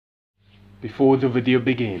Before the video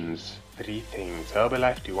begins, 3 things.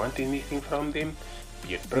 Herbalife, do you want anything from them?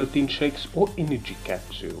 Be it protein shakes or energy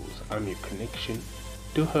capsules. I'm your connection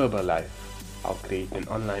to Herbalife. I'll create an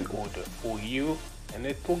online order for you and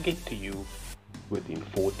it will get to you within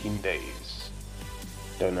 14 days.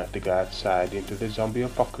 Don't have to go outside into the zombie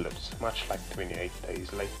apocalypse, much like 28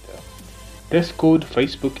 days later. Discord,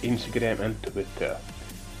 Facebook, Instagram and Twitter.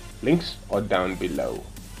 Links are down below.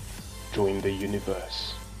 Join the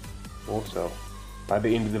universe. Also, by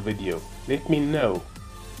the end of the video, let me know,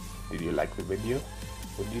 did you like the video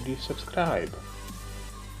or did you subscribe?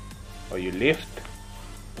 Are you left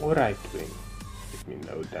or right wing? Let me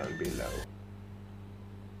know down below.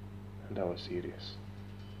 And I was serious.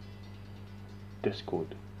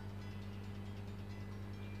 Discord.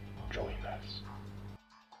 Join us.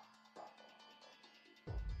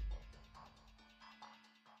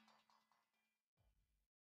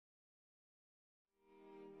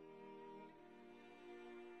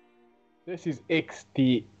 This is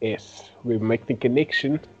XTS. We make the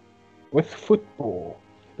connection with football,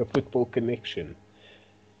 the football connection.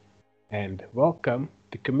 And welcome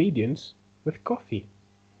to Comedians with Coffee.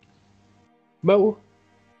 Mo,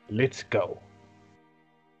 let's go.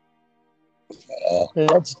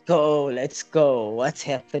 Let's go. What's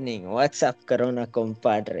happening? What's up, Corona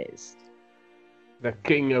compadres? The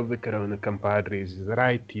king of the Corona compadres is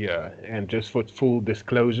right here. And just for full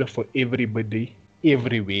disclosure for everybody,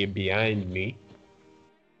 everywhere behind me,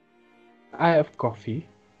 I have coffee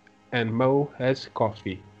and Mo has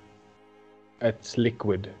coffee. It's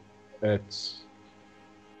liquid. It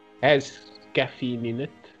has caffeine in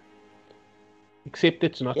it, except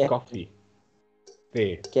it's not coffee.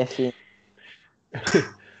 There. Caffeine.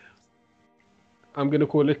 I'm gonna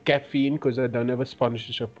call it caffeine because I don't have a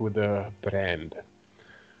sponsorship with a brand.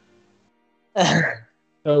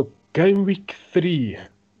 So game week 3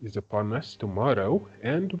 is upon us tomorrow,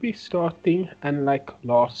 and we're starting, unlike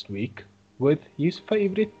last week, with his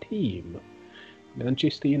favorite team,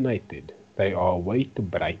 Manchester United. They are away to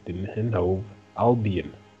Brighton and Hove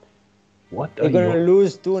Albion. What They're gonna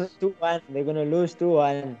lose 2-1. They're gonna lose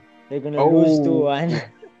 2-1. They're gonna lose 2-1.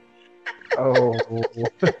 Oh.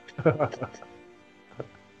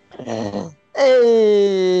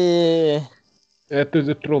 Hey. It was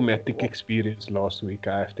a traumatic experience last week,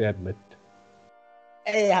 I have to admit.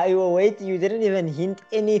 Hey, how you were waiting? You didn't even hint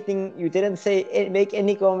anything. You didn't make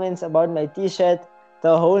any comments about my t-shirt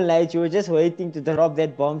the whole night. You were just waiting to drop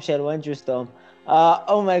that bombshell, weren't you, Storm?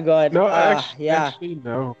 Oh my God. No, actually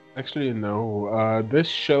no. This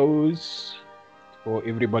shows, for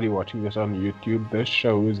everybody watching this on YouTube, this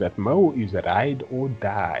shows that Mo is ride or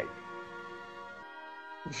die.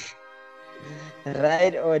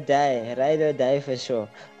 Ride or die for sure.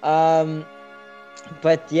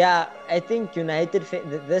 But yeah, I think United,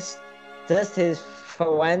 this has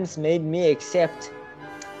for once made me accept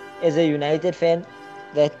as a United fan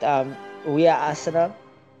that we are Arsenal,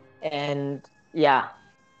 and yeah,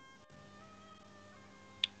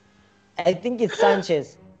 I think it's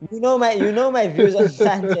Sanchez. You know my views on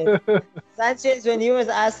Sanchez. Sanchez, when he was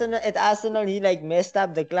at Arsenal, he like messed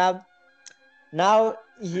up the club. Now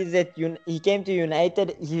he came to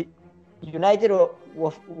United. United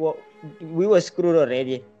we were screwed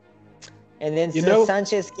already. And then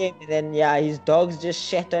Sanchez came, and then his dogs just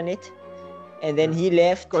shat on it. And then he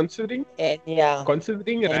left. Considering right now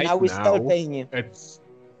we're still paying him.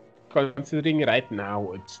 Considering right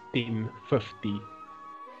now it's 10:50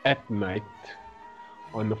 at night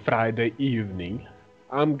on a Friday evening,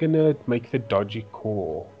 I'm gonna make the dodgy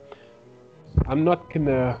call. I'm not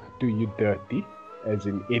gonna do you dirty, as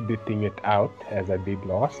in editing it out as I did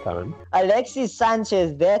last time. Alexis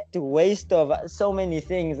Sanchez, that waste of so many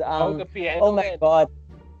things. Oh my God.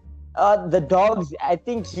 The dogs, I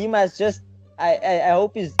think he must just, I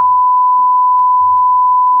hope he's...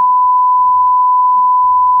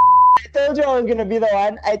 I told you I was gonna be the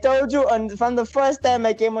one. I told you from the first time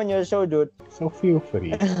I came on your show, dude. So feel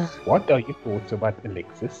free. What are your thoughts about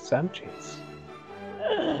Alexis Sanchez?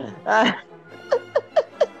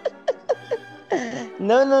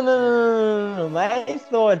 No. My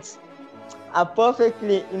thoughts are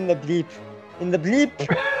perfectly in the bleep. In the bleep,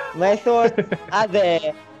 my thoughts are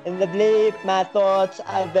there. In the bleep, my thoughts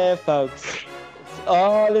are there, folks. It's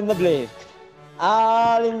all in the bleep.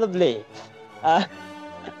 All in the bleep.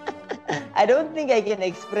 I don't think I can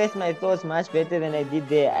express my thoughts much better than I did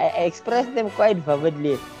there. I expressed them quite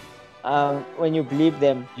vividly when you bleep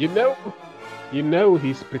them. You know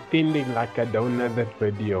he's pretending like I don't have that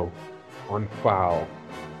video on file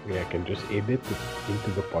where I can just edit it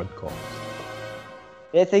into the podcast.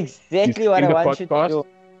 That's exactly what I want you to do.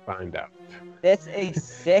 Find out. That's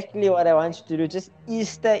exactly what I want you to do. Just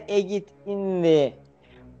Easter egg it in there.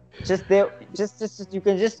 Just there. Just you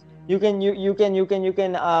can just you can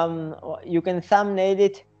thumbnail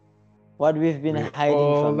it. What we've been We're hiding from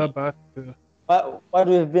all you. about the What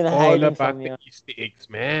we've been all hiding about from the you, Easter eggs,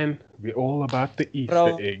 man. We're all about the Easter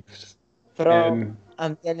bro. eggs. Bro, And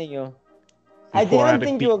I'm telling you. I before I didn't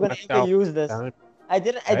think you repeat were gonna ever myself, use this. time, I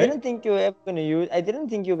hey, didn't think you were ever gonna use. I didn't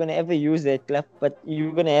think you were gonna ever use that clip, but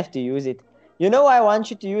you're gonna have to use it. You know why I want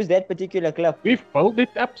you to use that particular clip, we've built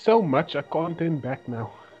it up so much I can't turn back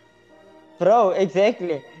now. bro?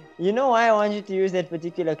 Exactly. You know why I want you to use that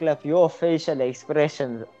particular clip? Your facial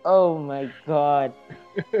expressions. Oh my god.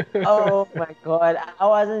 Oh my god. I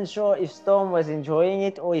wasn't sure if Storm was enjoying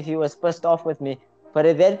it or if he was pissed off with me. But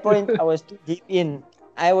at that point, I was too deep in.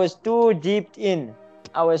 I was too deep in.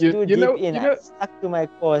 I was you, too you deep know, in. you I know, stuck to my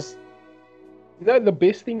course. you know, the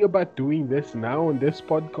best thing about doing this now on this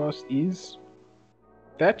podcast is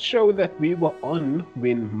that show that we were on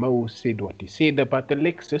when Mo said what he said about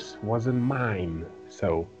Alexis wasn't mine.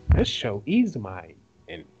 So this show is mine,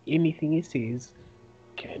 and anything he says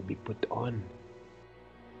can be put on.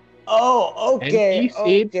 Oh, And okay, he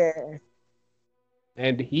said, okay.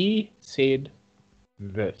 and he said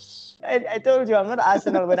this. I told you I'm not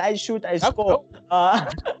Arsenal. When I shoot, I Go, score.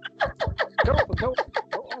 go, go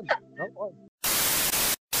on, go on.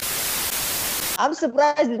 I'm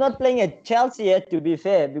surprised he's not playing at Chelsea yet, to be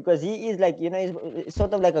fair, because he is like, he's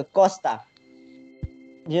sort of like a Costa.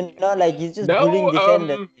 Like he's just bullying No,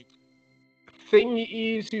 defenders. thing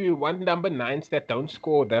is, you want number nines that don't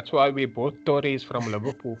score. That's why we bought Torres from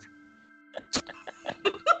Liverpool.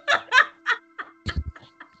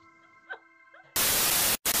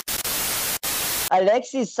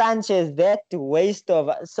 Alexis Sanchez, that waste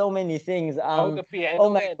of so many things. The piano Oh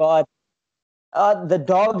my man. god. The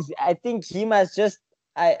dogs. I think he must just.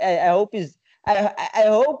 I hope he's. I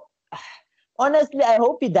hope. Honestly, I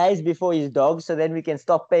hope he dies before his dog, so then we can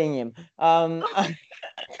stop paying him. Oh.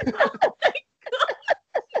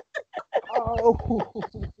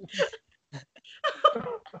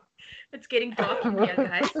 It's getting dark in here,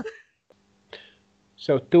 guys.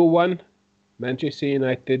 So 2-1, Manchester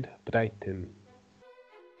United, Brighton.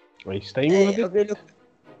 Are you staying with it? Okay, look.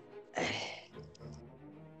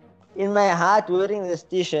 In my heart, wearing this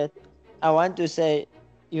T-shirt, I want to say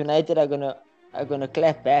United are gonna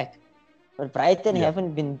clap back, but Brighton Yeah.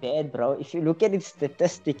 haven't been bad, bro. If you look at it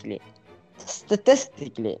statistically,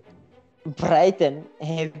 Brighton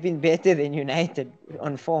have been better than United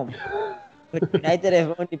on form. But United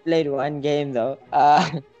have only played one game though.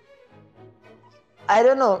 I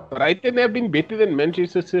don't know. Brighton have been better than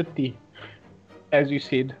Manchester City. As you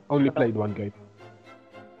said, only played one game.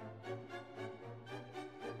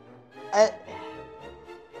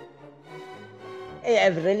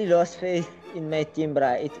 I've really lost faith in my team,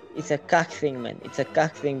 bruh. It's a cuck thing, man. It's a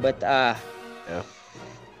cuck thing, but Yeah.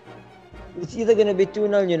 it's either gonna be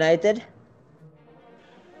 2-0 United.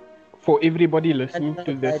 For everybody listening And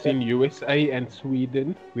to this in USA and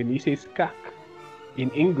Sweden, when he says kak, in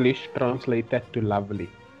English, translate that to lovely.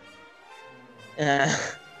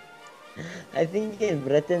 I think in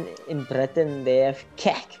Britain they have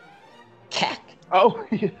cack. Oh,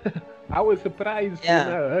 yeah. I was surprised when I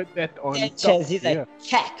heard that on Sanchez, he's yeah. a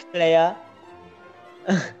cack player.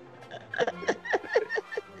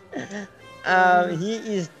 He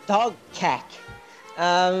is dog cack.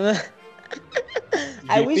 You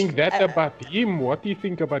think that about him? What do you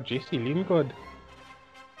think about Jesse Lingard?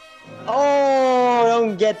 Oh,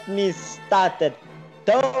 don't get me started.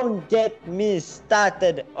 Don't get me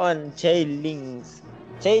started on Jay Lings.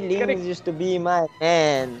 Jay Lings Correct. used to be my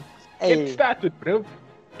man. Get started, bro.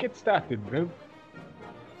 Get started, bro.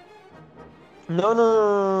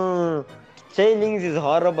 No. Jay Lings is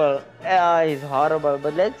horrible. He's horrible.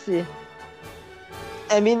 But let's see.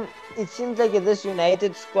 I mean, it seems like in this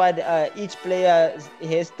United squad, each player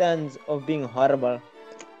has turns of being horrible.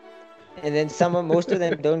 And then most of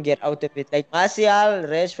them don't get out of it. Like Martial,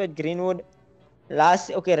 Rashford, Greenwood. Not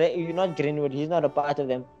Greenwood. He's not a part of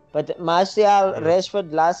them. But Martial,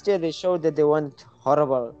 Rashford, last year they showed that they weren't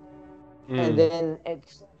horrible. And then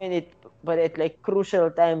but at like crucial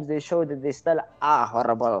times they showed that they still are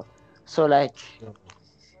horrible. So like,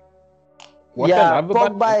 What I love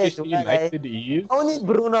about Pogba Manchester is well, United is only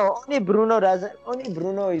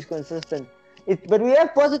Bruno is consistent. But we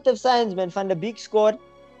have positive signs, man. Van der Beek scored.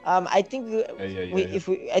 I think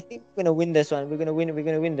I think we're gonna win this one. We're gonna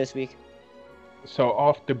win this week. So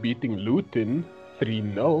after beating Luton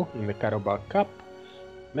 3-0 in the Carabao Cup,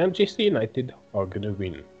 Manchester United are gonna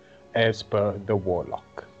win, as per the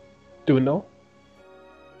Warlock. 2-0?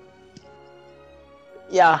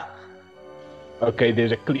 Yeah. Okay,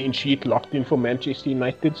 there's a clean sheet locked in for Manchester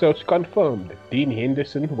United, so it's confirmed. Dean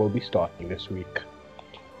Henderson will be starting this week.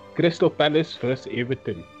 Crystal Palace versus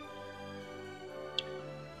Everton.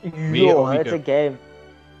 Yo, that's a game.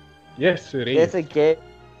 Yes, it is. That's a game.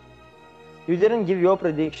 You didn't give your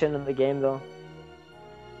prediction on the game though.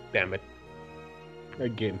 Damn it.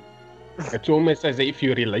 Again. It's almost as if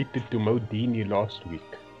you related to Mo Dini last week.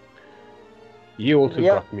 He also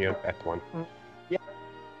got me on that one. Yeah.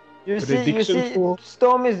 You see, for...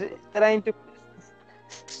 Storm is trying to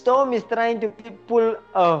pull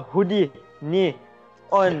a hoodie knee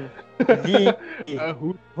on the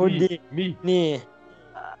hoodie knee.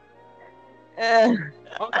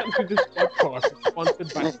 Welcome to this podcast,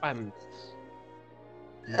 sponsored by Puns.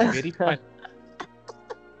 Very fun.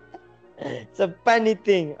 It's a funny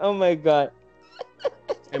thing. Oh my god.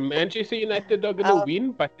 And Manchester United are gonna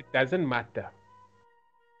win, but it doesn't matter.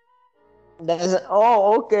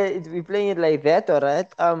 Okay. We're playing it like that,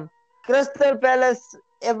 alright. Crystal Palace,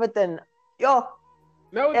 Everton. Yo.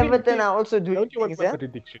 No, Everton are also doing Don't you want things, my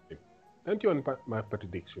prediction? Don't you want my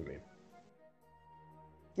prediction, man?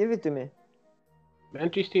 Give it to me.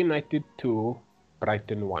 Manchester United 2,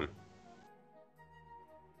 Brighton 1.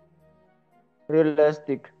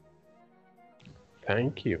 Realistic.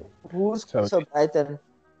 Thank you. Who scores for Brighton?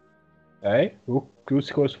 Hey, who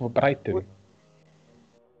scores for Brighton?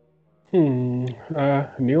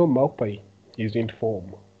 Neil Maupay is in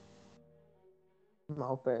form.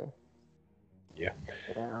 Maupay. Yeah.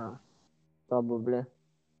 Yeah. Probably.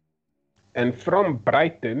 And from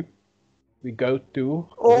Brighton, we go to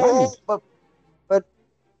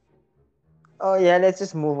Oh yeah, let's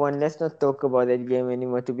just move on. Let's not talk about that game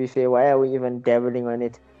anymore. To be fair, why are we even dabbling on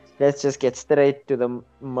it? Let's just get straight to the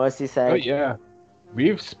Merseyside. Oh yeah,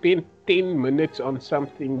 we've spent 10 minutes on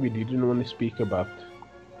something we didn't want to speak about.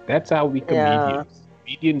 That's how we comedians.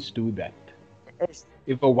 Comedians do that.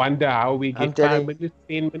 If I wonder how we get 5 minutes,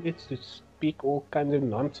 10 minutes to speak all kinds of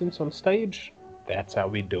nonsense on stage, that's how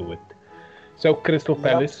we do it. So Crystal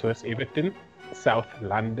Palace versus Everton, South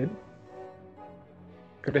London.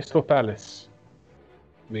 Crystal Palace.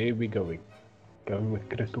 Where are we going? Going with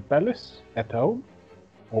Crystal Palace at home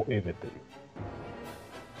or Everton?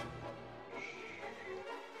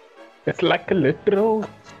 It's like a literal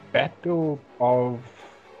battle of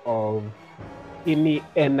any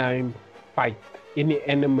anime fight.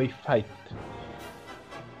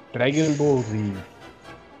 Dragon Ball Z,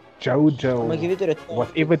 JoJo,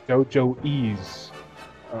 whatever JoJo is.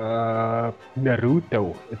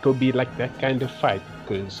 Naruto. It'll be like that kind of fight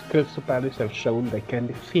because Crystal Palace have shown they can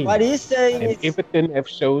defend. What he's saying and Everton have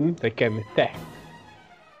shown they can attack.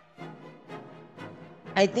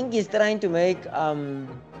 I think he's trying to make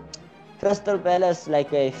Crystal Palace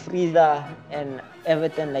like a Frieza and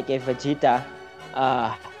Everton like a Vegeta.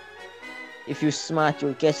 If you're smart,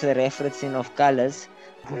 you'll catch the referencing of colors.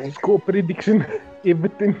 Score prediction: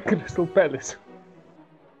 Everton Crystal Palace.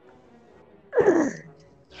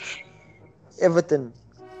 Everton.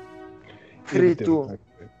 3-2.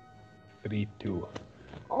 3-2.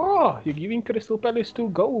 Oh, you're giving Crystal Palace 2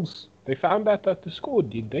 goals. They found out how to score,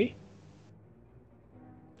 did they?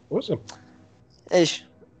 Awesome. Ish.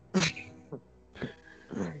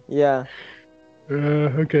 Yeah.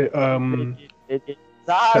 Okay.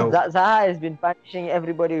 Zaha has been punishing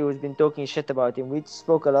everybody who's been talking shit about him. We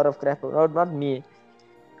spoke a lot of crap. No, not me.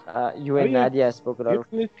 You and Nadia spoke a lot of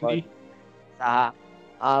crap about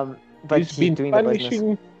Zaha. But he's been doing the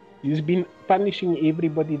business. He's been punishing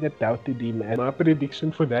everybody that doubted him. And my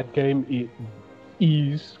prediction for that game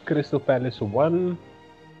is Crystal Palace 1,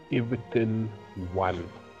 Everton 1.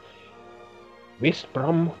 West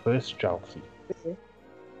Brom versus Chelsea.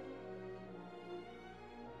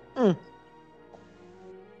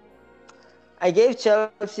 I gave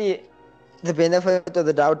Chelsea the benefit of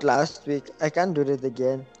the doubt last week. I can't do it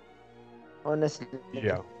again. Honestly.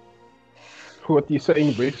 Yeah. What are you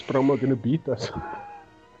saying? West Brom are going to beat us?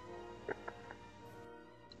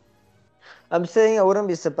 I'm saying I wouldn't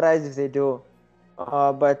be surprised if they do.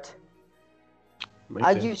 But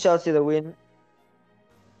I'll give Chelsea the win.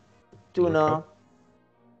 2-0.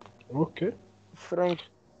 Okay. Frank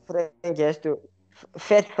has to...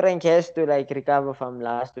 Fat Frank has to recover from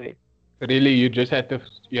last week. Really? You had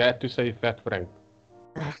to say Fat Frank.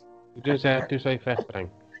 You just had to say Fat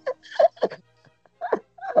Frank.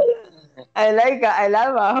 I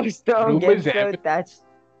love how Storm gets so touched.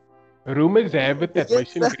 Rumors have it that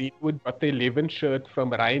Mason Greenwood got the 11th shirt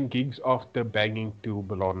from Ryan Giggs after banging 2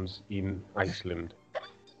 blondes in Iceland.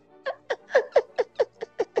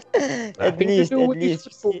 At least.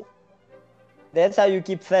 That's how you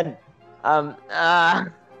keep fun.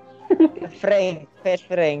 Fat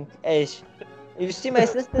Frank, Ash. You see, my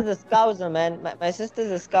sister's a Scouser, man. My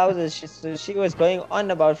sister's a Scouser. She was going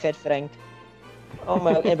on about Fat Frank. Oh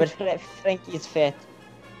my god, but Frank is fat.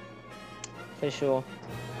 For sure.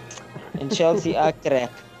 And Chelsea are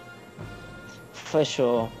crap. For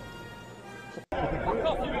sure.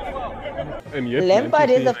 And yet Lampard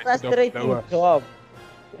Manchester is a United frustrating don't job.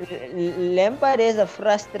 Lampard is a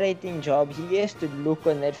frustrating job. He has to look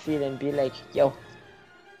on that field and be like, yo,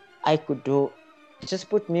 I could do. Just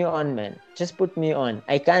put me on, man. Just put me on.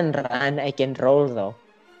 I can't run. I can roll, though.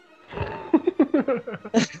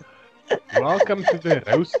 Welcome to the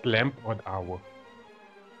Roast Lampard Hour.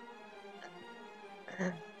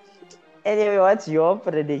 Anyway, what's your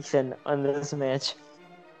prediction on this match?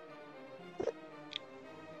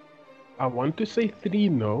 I want to say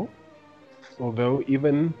 3-0. Although,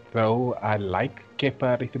 even though I like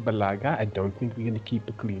Kepa Arrizabalaga, I don't think we're going to keep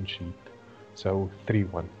a clean sheet. So,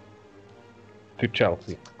 3-1 to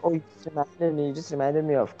Chelsea. Oh, you just reminded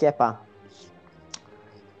me of Kepa.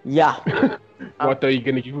 Yeah. What are you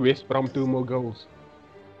going to give West Brom 2 more goals?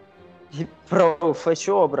 Bro, for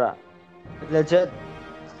sure, bro. Legit.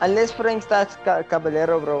 Unless Frank starts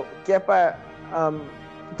Caballero, bro. Kepa,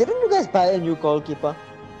 didn't you guys buy a new goalkeeper?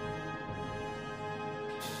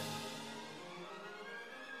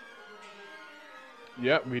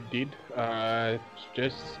 Yeah, we did. It's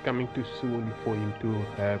just coming too soon for him to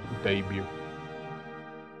have debut.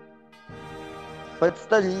 But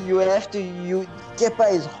still,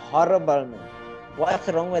 Kepa is horrible, man. What's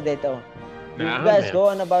wrong with that, though? You guys go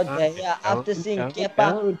on about De Gea after seeing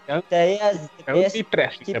Kepa. De Gea is the Don't best be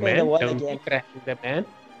trashing the keeper in the man. world Don't again. be trashing the man.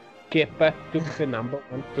 Kepa took the number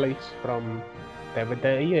 1 place from David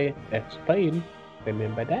De Gea at Spain.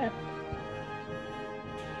 Remember that?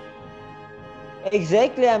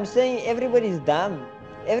 Exactly, I'm saying everybody's dumb.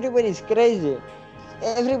 Everybody's crazy.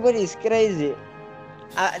 Everybody's crazy.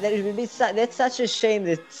 That's such a shame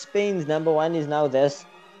that Spain's number 1 is now this.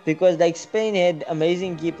 Because like Spain had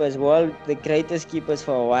amazing keepers, the greatest keepers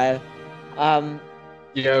for a while.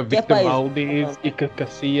 Yeah, Victor Kepa is- Valdez, Iker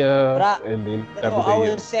Casillas, Bruh, and then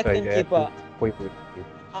our second keeper. Wait.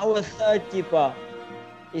 Our third keeper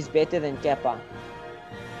is better than Kepa.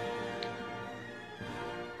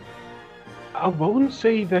 I won't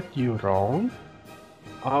say that you're wrong.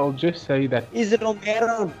 I'll just say that Is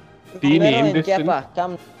Romero Dean and Henderson. Kepa.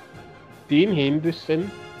 Come. Dean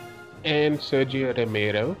Henderson and Sergio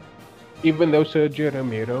Romero, even though Sergio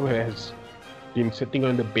Romero has been sitting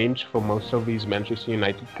on the bench for most of his Manchester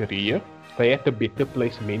United career, they at a better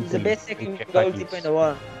place mentally. He's the best than second Kepa goalkeeper is. in the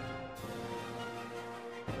world.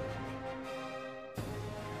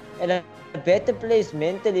 And a better place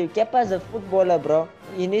mentally. Kepa's a footballer, bro.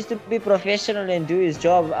 He needs to be professional and do his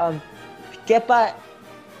job. Kepa,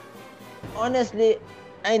 honestly,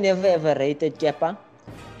 I never ever rated Kepa.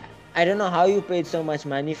 I don't know how you paid so much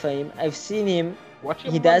money for him. I've seen him. Watch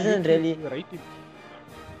him He on doesn't YouTube, really. rate him.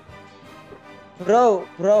 Bro,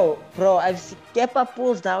 I've seen Kepa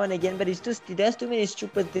pulls now and again, but he does too many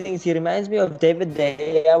stupid things. He reminds me of David De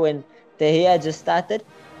Gea when De Gea just started.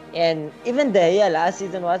 And even De Gea last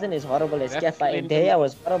season wasn't as horrible as That's Kepa, and De mentally- Gea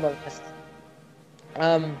was horrible.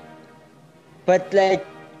 But like,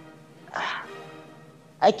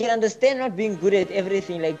 I can understand not being good at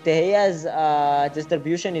everything. Like De Gea's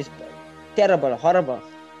distribution is terrible, horrible.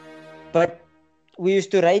 But we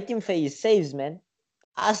used to rate him for his saves, man.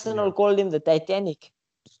 Arsenal Yeah. called him the Titanic.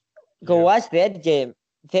 Go Yeah. watch that game.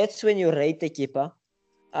 That's when you rate the keeper.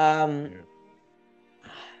 Yeah.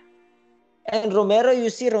 And Romero, you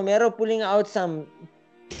see Romero pulling out some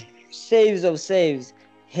saves of saves.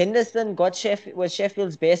 Henderson was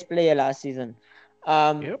Sheffield's best player last season.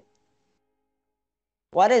 Yep.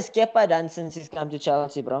 What has Kepa done since he's come to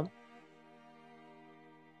Chelsea, bro?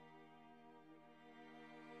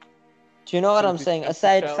 Do you know what Since I'm he's saying? come to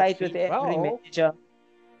Aside fight Chelsea, with every well, manager.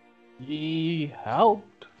 He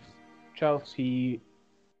helped Chelsea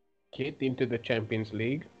get into the Champions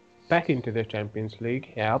League, back into the Champions League.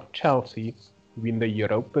 He helped Chelsea win the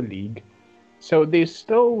Europa League. So there's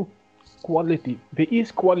still quality. There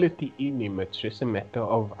is quality in him. It's just a matter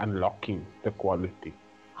of unlocking the quality.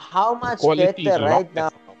 How much Quality better is right locked now?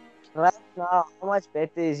 as well. Right now, how much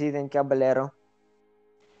better is he than Caballero?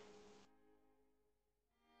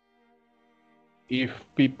 If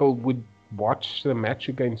people would watch the match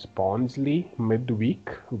against Barnsley midweek,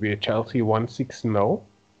 where Chelsea won 6-0,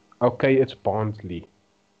 okay, it's Barnsley,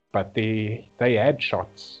 but they had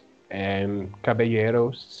shots, and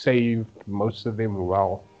Caballero saved most of them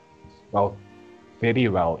well, very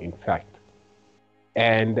well, in fact.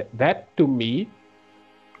 And that, to me,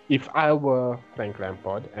 if I were Frank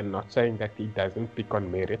Lampard, and not saying that he doesn't pick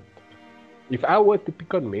on merit, if I were to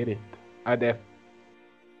pick on merit, I'd have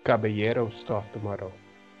Caballero start tomorrow?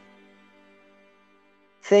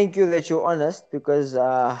 Thank you that you're honest, because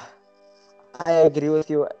I agree with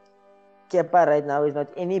you. Kepa right now is not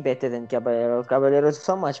any better than Caballero. Caballero is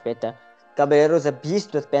so much better. Caballero is a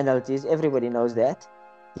beast with penalties. Everybody knows that.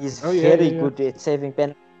 He's Oh, yeah, very yeah, yeah. good at saving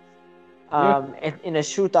penalties. Yeah. In a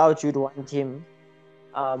shootout, you'd want him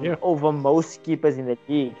Yeah. over most keepers in the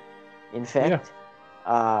league. In fact,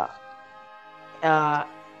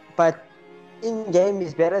 but in game,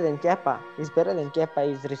 he's better than Kepa. He's better than Kepa.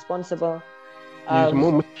 He's responsible. He's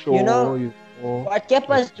more mature. You know, he's more what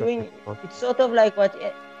Kepa is just doing, responsible. it's sort of like what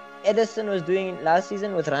Edison was doing last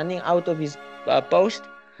season with running out of his post.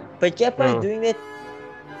 But Kepa is doing it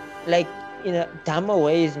like in a dumber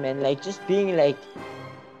ways, man. Like just being like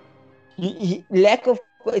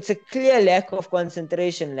it's a clear lack of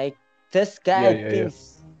concentration. Like this guy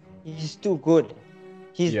thinks he's too good.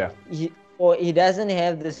 He doesn't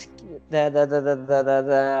have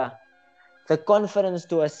the confidence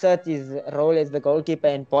to assert his role as the goalkeeper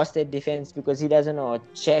and post that defense, because he doesn't know.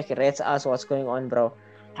 Check, rats us what's going on, bro.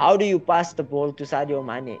 How do you pass the ball to Sadio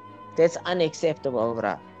Mane? That's unacceptable,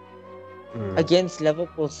 bro. Against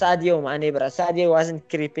Liverpool, Sadio Mane, bro. Sadio wasn't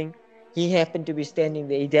creeping. He happened to be standing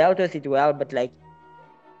there. He dealt with it well, but like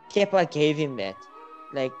Kepa gave him that,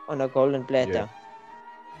 like on a golden platter.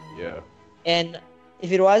 Yeah. And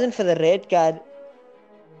if it wasn't for the red card,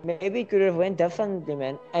 maybe it could have went differently,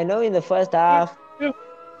 man. I know in the first half,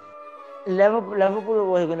 Liverpool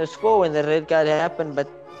was going to score when the red card happened, but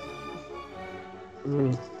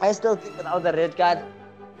I still think without the red card,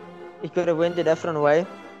 it could have went a different way.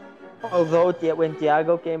 Although when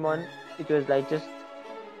Thiago came on, it was like just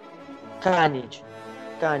carnage.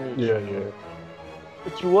 Yeah.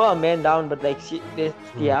 But you were a man down, but like there's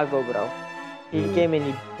Thiago, bro. He came and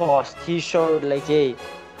he bossed. He showed like, hey,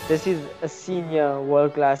 this is a senior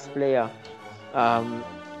world-class player.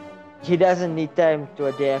 He doesn't need time to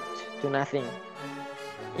adapt to nothing.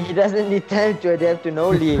 He doesn't need time to adapt to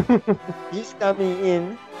no league. He's coming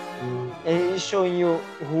in and he's showing you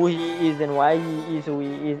who he is and why he is who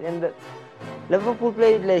he is. And Liverpool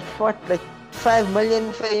played like 5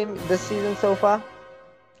 million for him this season so far.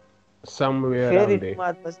 Somewhere Very around there.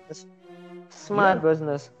 smart business. Smart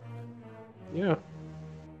business. Yeah.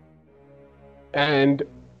 And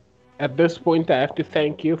at this point, I have to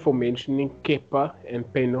thank you for mentioning Kepa and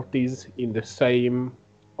penalties in the same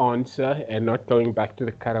answer and not going back to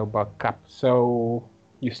the Carabao Cup. So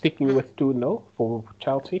you're sticking with 2-0 for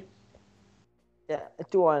Chelsea? Yeah,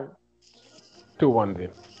 2-1. 2-1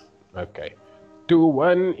 then. Okay.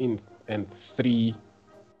 2-1 and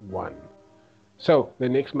 3-1. So the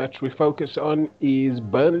next match we focus on is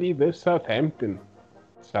Burnley vs Southampton.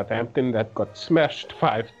 Southampton that got smashed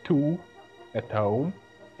 5-2 at home,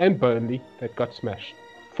 and Burnley that got smashed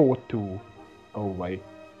 4-2 away,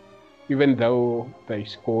 even though they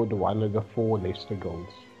scored one of the 4 Leicester goals.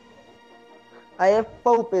 I have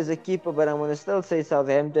Pope as a keeper, but I'm going to still say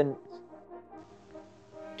Southampton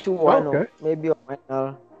 2-1 or maybe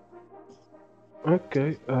 1-0.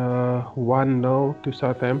 Okay, 1-0 to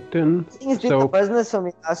Southampton. Things did the business for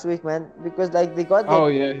me last week, man, because like they got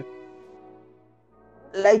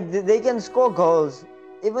like they can score goals,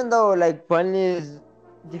 even though like Burnley's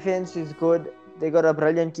defense is good. They got a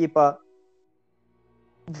brilliant keeper.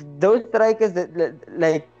 Those strikers that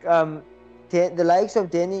like the likes of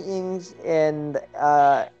Danny Ings and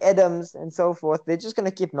Adams and so forth, they're just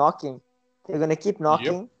gonna keep knocking. They're gonna keep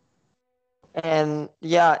knocking, and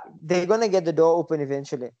they're gonna get the door open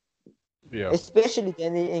eventually. Yeah. Especially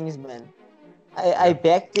Danny Ings, man. I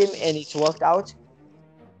backed him and it's worked out.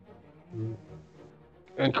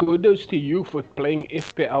 And kudos to you for playing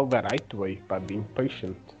FPL the right way by being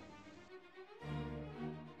patient.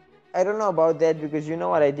 I don't know about that because you know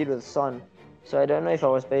what I did with Son. So I don't know if I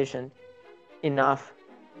was patient enough.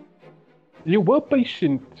 You were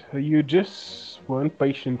patient. You just weren't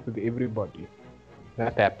patient with everybody.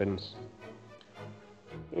 That happens.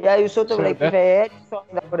 Yeah, you sort of if I had Son,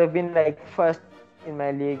 that would have been like first in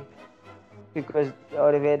my league. Because I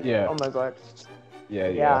would have had, oh my god.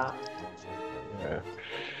 Yeah.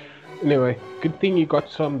 Anyway, good thing you got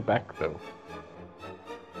Son back though.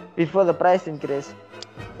 Before the price increase.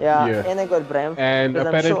 Yeah. And I got Bram. And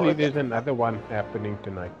apparently there's another one happening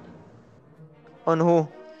tonight. On who?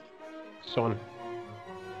 Son.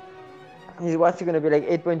 What's it gonna be like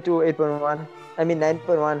 8.2, 8.1? I mean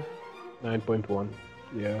 9.1. 9.1,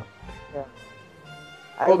 yeah.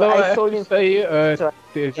 Although I told him say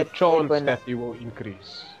there's a chance that he will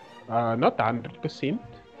increase. Not 100%.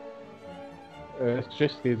 It's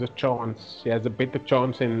just there's a chance. He has a better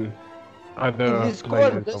chance in other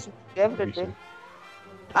players.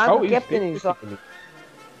 I'm captaining Son.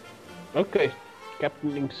 Okay,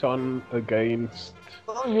 captaining Son against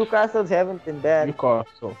Oh, Newcastle's haven't been bad.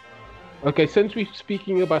 Newcastle. Okay, since we're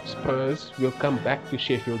speaking about Spurs, we'll come back to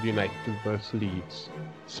Sheffield United versus Leeds.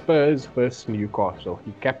 Spurs versus Newcastle.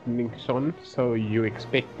 He captaining Son, so you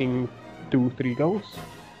expecting 2-3 goals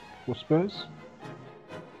for Spurs?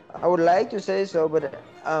 I would like to say so, but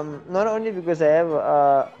not only because I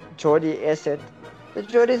have Jordy asset. The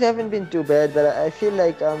Jordys haven't been too bad, but I feel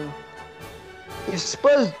like if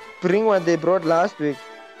Spurs bring what they brought last week,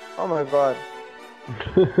 oh my god,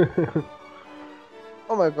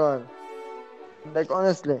 oh my god. Like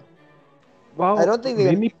honestly, I Well, don't think they're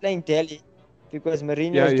gonna many. be playing Delhi because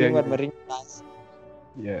Mourinho Yeah, is yeah, doing what yeah, Mourinho does,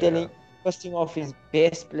 yeah, telling posting off his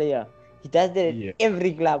best player. He does that at yeah.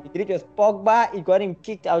 every club. He did it with Pogba. He got him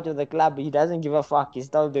kicked out of the club. He doesn't give a fuck. He's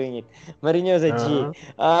still doing it. Mourinho's a G.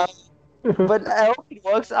 Uh-huh. But I hope it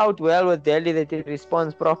works out well with Delhi that he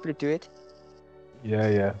responds properly to it. Yeah,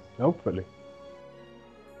 yeah. Hopefully.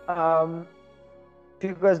 Um,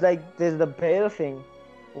 because like there's the Bale thing.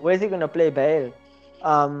 Where's he gonna play Bale?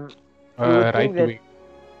 Um, you would think Right that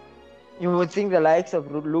wing. the likes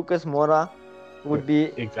of Lucas Moura would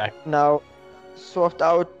be Exactly. now swapped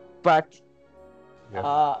out, but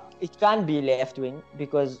Yeah. it can't be left wing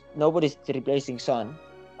because nobody's replacing Son.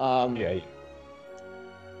 Yeah, yeah.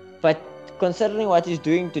 But considering what he's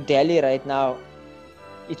doing to Delhi right now,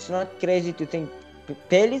 it's not crazy to think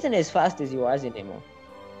Bale isn't as fast as he was anymore.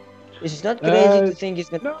 It's not crazy to think he's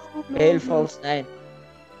gonna No, Bale no. false nine.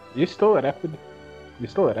 You're still rapid. You're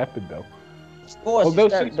still rapid though. Of course, Although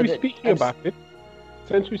that- since but we're it- speaking I'm about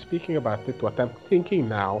it, what I'm thinking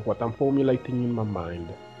now, what I'm formulating in my mind,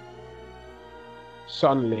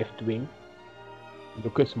 Son left wing,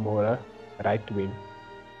 Lucas Moura right wing,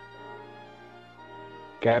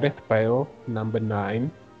 Gareth Bale number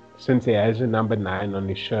 9, since he has a number 9 on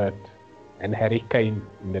his shirt, and Harry Kane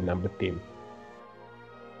in the number 10.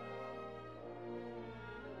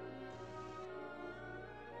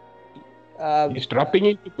 He's dropping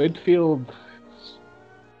into midfield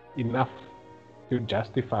enough to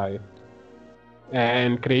justify it.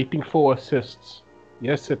 And creating 4 assists.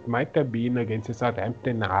 Yes, it might have been against a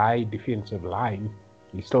Southampton high defensive line.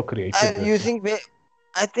 He still created you it. think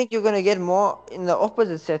I think you're gonna get more in the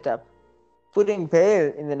opposite setup, putting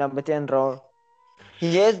Bale in the number 10 role.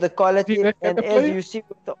 He has the See quality, that kind and of as player? you see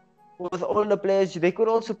with all the players, they could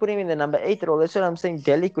also put him in the number 8 role. That's what I'm saying.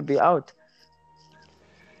 Delhi could be out,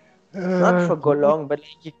 not for long, but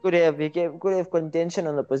he could have contention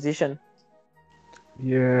on the position. Like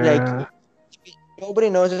Yeah. nobody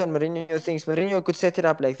knows what Mourinho thinks. Mourinho could set it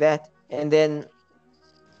up like that, and then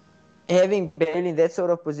having Bale in that sort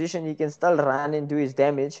of position, he can still run and do his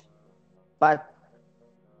damage, but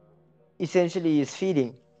essentially he's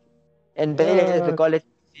feeding. And Bale has the quality.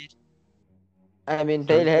 I mean,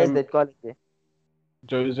 Bale has Jose, that quality.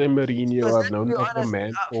 Jose Mourinho, Because I've let's be known of the honest,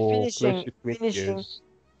 man for close to 20 years.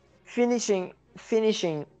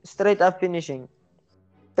 finishing, straight up finishing.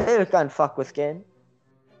 Bale can't fuck with Kane.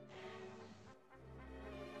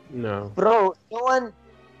 No. Bro, no one,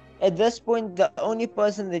 at this point, the only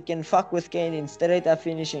person that can fuck with Kane in straight up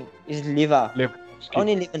finishing is Liva. Lewandowski.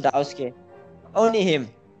 Only Lewandowski. Only him.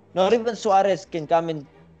 Not even Suarez can come and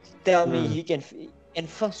tell me he can. And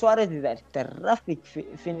Suarez is a terrific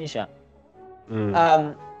finisher.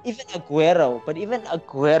 Even Aguero, but even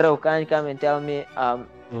Aguero can't come and tell me.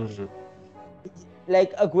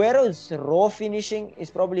 Like Aguero's raw finishing is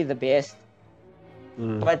probably the best.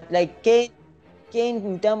 But like Kane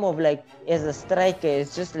in terms of like as a striker,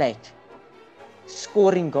 is just like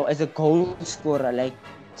scoring goal as a goal scorer. Like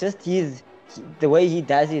just the way he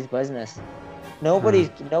does his business. Nobody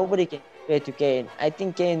can compare to Kane. I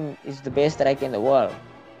think Kane is the best striker in the world.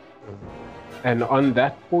 And on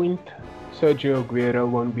that point, Sergio Aguero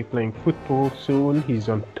won't be playing football soon. He's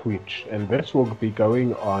on Twitch, and this will be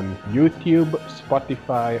going on YouTube,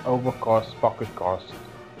 Spotify, Overcast, Pocketcast,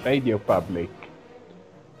 Radio Public,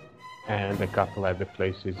 and a couple other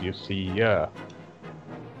places you see here.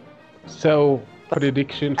 So,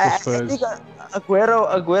 prediction for Spurs. I think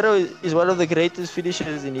Aguero is one of the greatest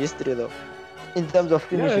finishers in history, though, in terms of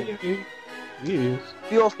finishing. Yeah, he is.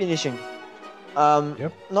 Pure finishing.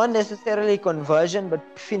 Not necessarily conversion, but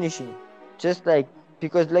finishing. Just like,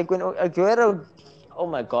 because like when Aguero, oh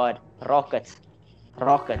my god, rockets.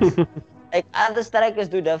 Like other strikers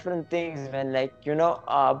do different things, man. Like,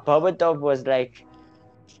 Berbatov was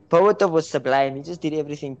sublime. He just did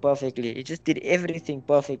everything perfectly.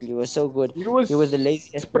 He was so good. He was the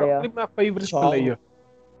laziest player. Probably my favorite player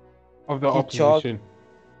of the opposition.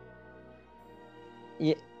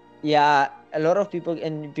 Yeah, a lot of people,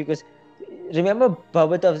 and because remember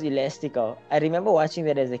Berbatov's Elastico? I remember watching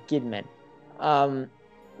that as a kid, man.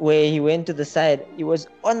 Where he went to the side, he was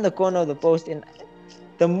on the corner of the post, and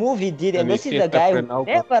the move he did, and And he this is set a up guy who Ronaldo.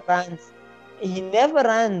 never runs. He never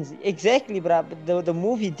runs. Exactly, bruh. But the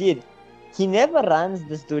move he did, he never runs,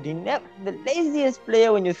 this dude. The laziest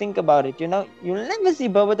player when you think about it, you know? You'll never see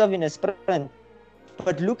Berbatov in a sprint.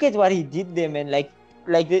 But look at what he did there, man.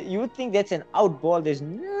 You would think that's an out ball. There's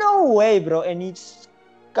no way, bro. And he just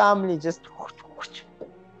calmly just...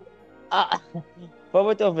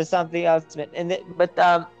 Berbatov is something else, man.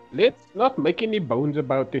 Let's not make any bones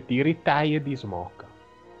about it. He retired his marker.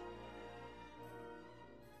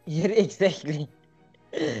 Yeah, exactly.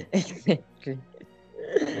 Exactly.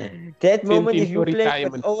 That moment, if you play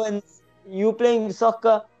with Owens, you playing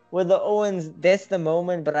soccer with the Owens, that's the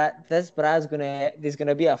moment, bruh. There's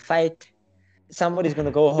gonna be a fight. Somebody's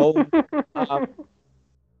gonna go home.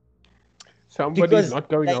 Somebody's not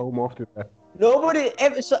going home after that. Nobody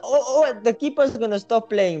ever. The keeper's gonna stop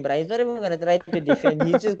playing, bruh. He's not even gonna try to defend.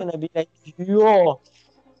 He's just gonna be like, yo,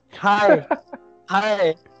 hi.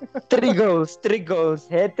 3 goals.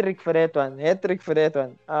 Hat trick for that one.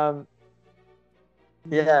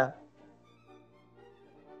 Yeah.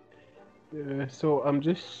 So I'm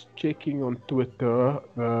just checking on Twitter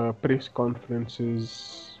the press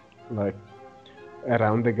conferences like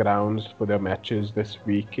around the grounds for the matches this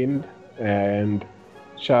weekend, and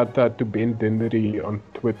shout out to Ben Dinnery on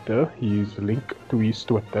Twitter. His link to his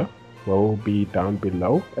Twitter will be down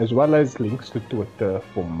below, as well as links to Twitter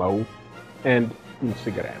for Mo and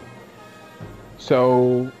Instagram.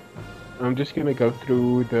 So I'm just gonna go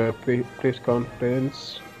through the press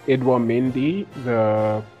conference. Edouard Mendy,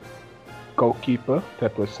 the goalkeeper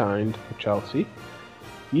that was signed for Chelsea,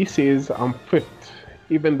 he says, "I'm fit.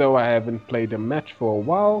 Even though I haven't played a match for a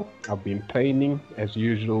while, I've been training as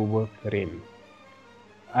usual with Ren.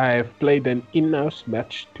 I have played an in-house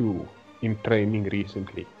match too in training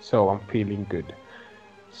recently, so I'm feeling good."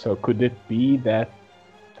 So could it be that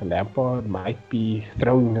Lampard might be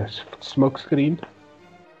throwing a smokescreen?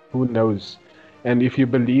 Who knows? And if you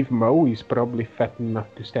believe Mo, he's probably fat enough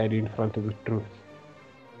to stand in front of the truth.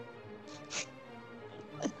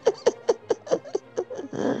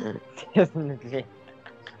 Definitely.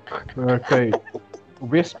 Okay.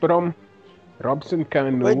 West Brom, Robson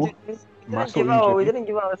Kanu, muscle injury. We didn't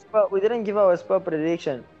give our Spur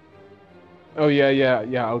prediction. Oh yeah.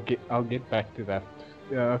 I'll get back to that.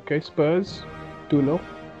 Okay, Spurs 2-0.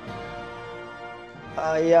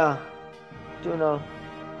 Yeah, 2-0.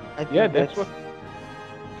 Yeah, that's what.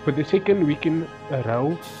 For the second week in a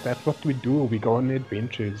row, that's what we do. We go on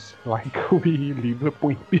adventures. Like, we leave the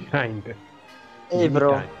point behind. Hey,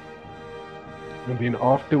 bro. Anytime. And then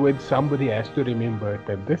afterwards, somebody has to remember it.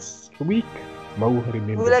 And this week, Mo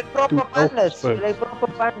remembered. We're like proper 2-0 pandas. Spurs. We're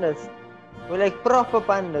like proper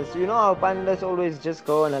pandas. You know how pandas always just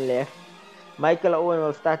go on a left? Michael Owen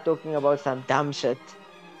will start talking about some dumb shit.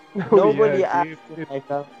 Nobody asked you,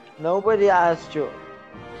 Michael. Nobody asked you.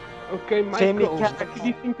 Okay, Michael, what did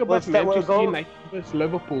you think about Manchester United versus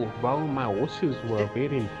Liverpool? Well, my horses were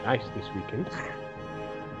very nice this weekend.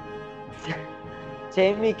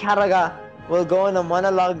 Jamie Carragher will go on a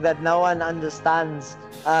monologue that no one understands.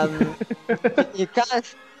 You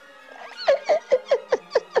can't.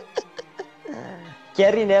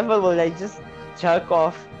 Gary Neville will like just jerk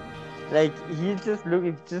off. Like he just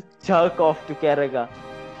jerk off to Carragher.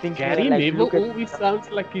 Gary Neville always sounds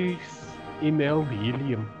like he's inhaled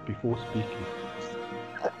helium before speaking.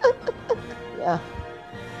 Yeah.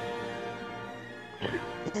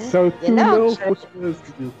 So 2-0 for Spurs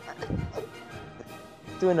to do.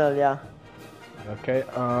 2-0, yeah. Okay,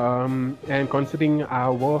 and considering I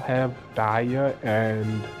will have Dyer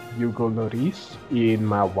and Hugo Lloris in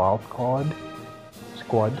my wildcard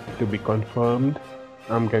squad to be confirmed,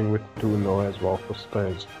 I'm going with 2-0 as well for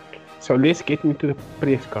Spurs. So let's get into the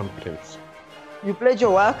press conference. You played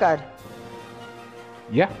your wildcard?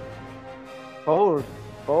 Yeah. Bold.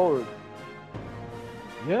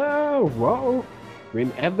 Yeah, well,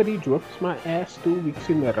 when average whoops my ass 2 weeks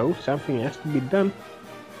in a row, something has to be done.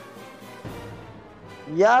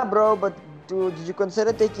 Yeah, bro, but did you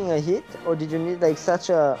consider taking a hit, or did you need like such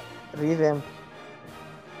a revamp?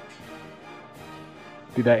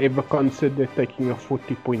 Did I ever consider taking a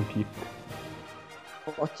 40-point hit?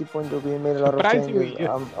 40 point we made a lot of changes.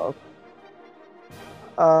 Yes.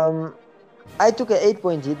 I took an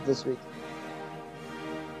 8-point hit this week.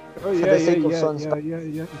 Oh yeah,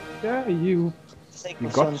 you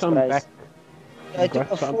got some back. I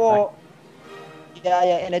took a 4. Yeah,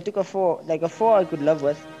 and I took a 4. Like a 4 I could live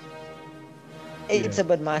with. 8's a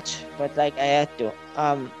bit much, but like I had to.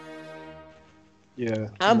 Yeah.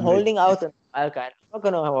 I'm holding out wildcard. I'm not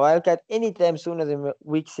gonna have a wildcard anytime sooner than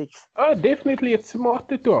week 6. Definitely, it's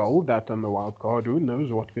smarter to hold that on the wild card. Who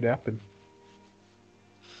knows what could happen?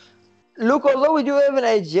 Look, although we do have an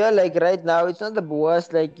idea, like right now, it's not the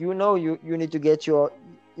worst. Like you need to get your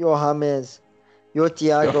James, your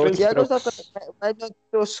Thiago. Different Thiago's not strokes. gonna might not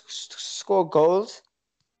score goals,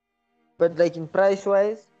 but like in price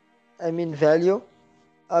wise, I mean value.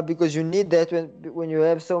 Because you need that when you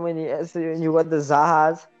have so many. When you got the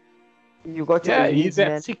Zahas, you got your Yeah, he's Leeds, at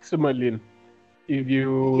man. 6 million. If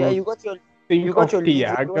Yeah, you think got of your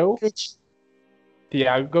Leeds.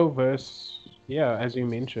 Thiago versus, yeah, as you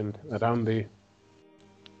mentioned, around the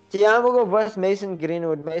Thiago versus Mason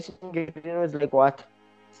Greenwood. Mason Greenwood's like what?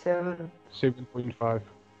 7.5.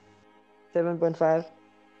 7.5.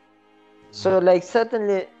 So like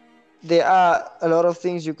certainly there are a lot of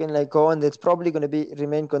things you can like go on that's probably gonna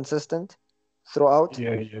remain consistent throughout.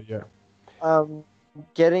 Yeah.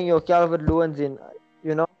 Getting your Calvert Lewins in,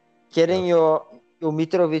 you know, getting your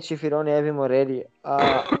Mitrovic if you don't have him already.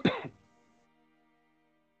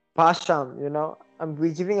 Pasham,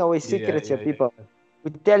 we're giving away secrets here, people. Yeah.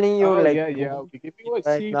 We're telling you Oh, like yeah. We're giving away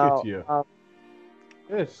right secrets now. here.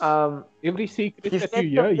 Yes. Um, Every secret that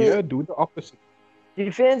you hear, do the opposite.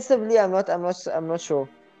 Defensively, I'm not sure.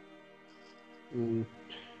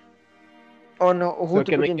 On who So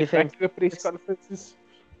to can put I in get defense. back to the press conferences?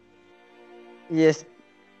 Yes.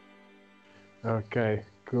 Okay,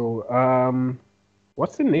 cool.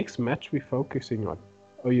 What's the next match we're focusing on?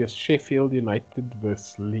 Oh yes, Sheffield United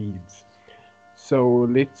versus Leeds. So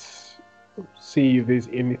let's see if there's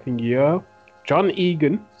anything here. John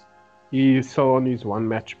Egan, he's still on his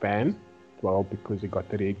one-match ban. Well, because he got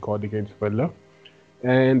the red card against Villa.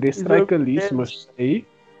 And the striker Lys Mousset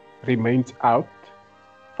remains out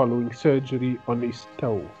following surgery on his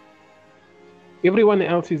toe. Everyone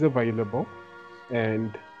else is available,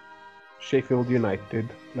 and Sheffield United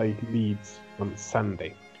play Leeds on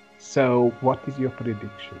Sunday. So, what is your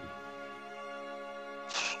prediction?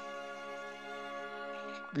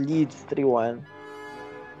 Leeds 3-1.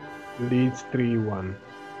 Leeds 3-1.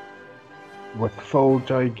 With Phil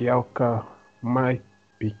Jagielka might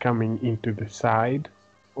be coming into the side,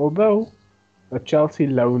 although a Chelsea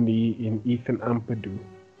loanee in Ethan Ampadu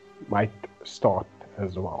might start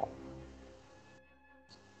as well.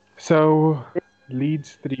 So,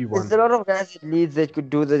 Leeds 3-1. There's a lot of guys at Leeds that could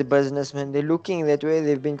do the business, man. They're looking that way.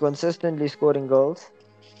 They've been consistently scoring goals,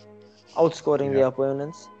 outscoring the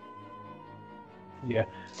opponents. Yeah.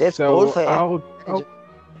 That's so goal for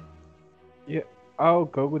I'll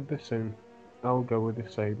go with the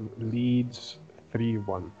same. Leeds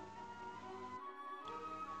 3-1.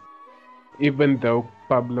 Even though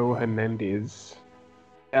Pablo Hernandez,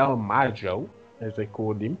 El Majo, as they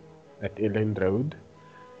called him at Ellen Road,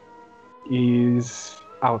 is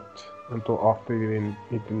out until after the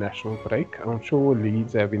international break, I'm sure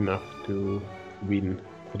Leeds have enough to win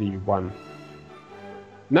 3-1.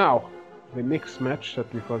 Now, the next match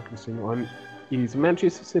that we're focusing on is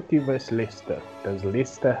Manchester City vs Leicester. Does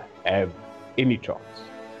Leicester have any chance?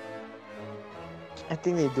 I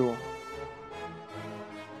think they do.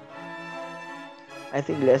 I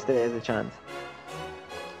think Leicester has a chance.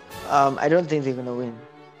 I don't think they're gonna win.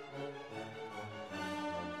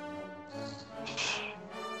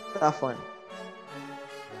 Tough one.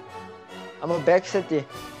 I'm a back City.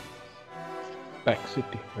 Back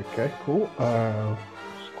City. Okay, cool.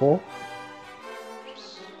 Score?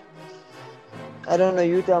 I don't know.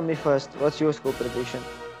 You tell me first. What's your score prediction?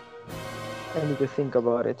 I need to think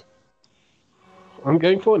about it. I'm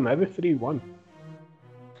going for another 3-1.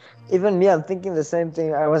 Even me, I'm thinking the same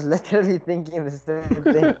thing. I was literally thinking the same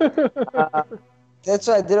thing. That's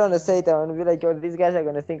why I didn't want to say it. I want to be like, oh, these guys are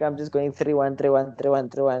going to think I'm just going 3-1, 3-1, 3-1,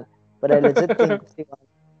 3-1. But I legit think 3-1.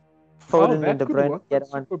 Foden and De Bruyne get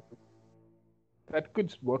on. That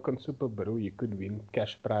could work on Super Bro. You could win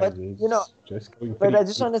cash prizes. But I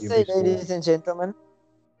just want to say, ladies and gentlemen,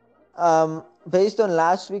 based on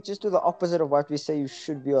last week, just do the opposite of what we say you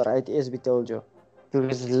should be alright, as we told you.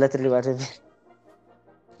 Because it's literally what we did.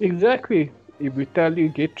 Exactly. If we tell you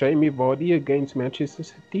get Jamie Vardy against Manchester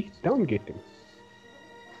City, don't get him.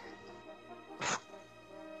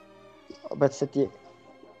 But City...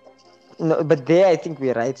 No, but there I think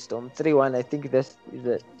we're right, Storm. 3-1, I think we're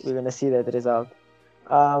going to see that result.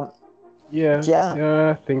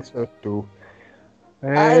 Yeah, I think so too.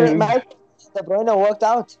 And De Bruyne worked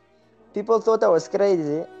out. People thought I was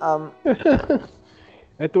crazy.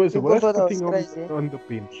 It was worth putting on the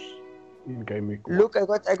bench in game week 1. Look, I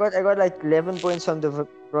got like 11 points from De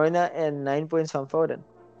Bruyne and 9 points from Foden.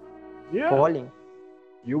 Yeah. Balling.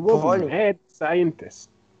 You were a mad scientist.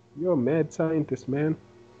 You're a mad scientist, man.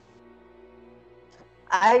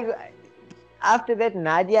 I after that,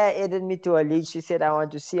 Nadia added me to a league. She said, "I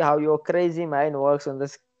want to see how your crazy mind works on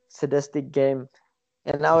this sadistic game."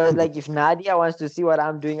 And I was like, if Nadia wants to see what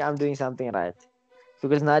I'm doing something right.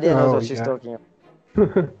 Because Nadia knows Oh what she's yeah. talking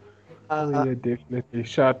about. Oh yeah, definitely.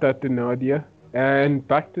 Shout out to Nadia. And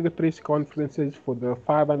back to the press conferences for the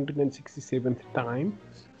 567th time.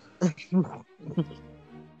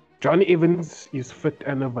 John Evans is fit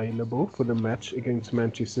and available for the match against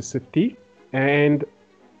Manchester City. And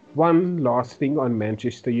one last thing on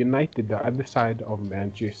Manchester United, the other side of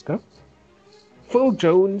Manchester. Phil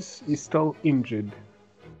Jones is still injured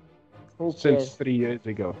Who since cares? 3 years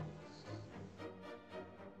ago.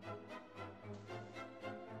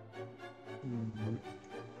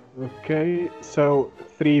 Okay, so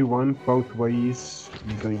 3-1 both ways.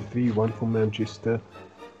 We're going 3-1 for Manchester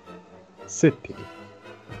City.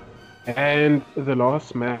 And the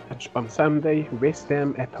last match on Sunday, West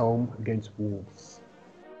Ham at home against Wolves.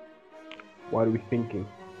 What are we thinking?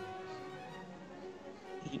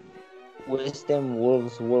 West Ham,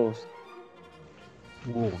 Wolves. Wolves.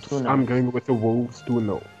 2-0. I'm going with the Wolves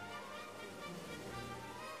 2-0.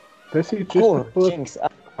 This is just Cool. the perfect Jinx.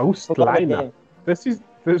 host Forgot the lineup. game. This is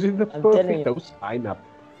the I'm telling perfect you. host lineup.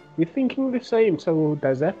 We're thinking the same, so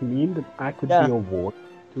does that mean that I could Yeah. be awarded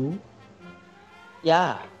too?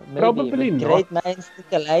 Yeah, maybe. Probably but not. great minds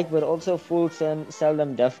think alike, but also fools and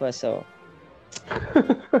seldom differ. So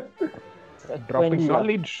it's a coin Dropping flip.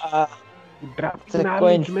 knowledge. It's Dropping a coin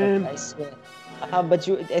knowledge, flip, man. I swear. But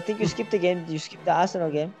I think you skipped the game. You skipped the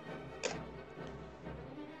Arsenal game.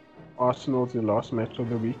 Arsenal's the last match of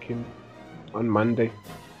the weekend on Monday.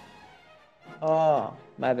 Oh,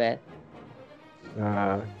 my bad.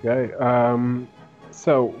 Okay.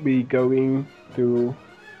 So we going to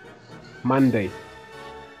Monday.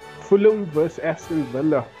 Fulham versus Aston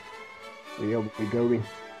Villa. Where are we going?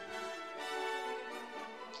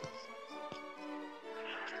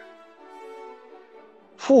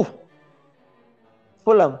 Phew.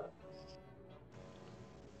 Fulham.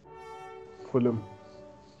 Fulham.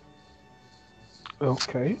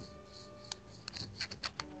 Okay.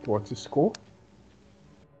 What's the score?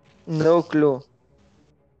 No clue.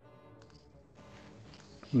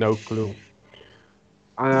 No clue.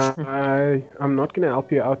 I'm not gonna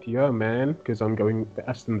help you out here, man, because I'm going to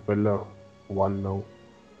Aston Villa 1-0.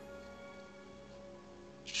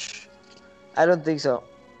 I don't think so.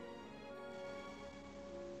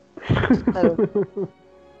 I don't.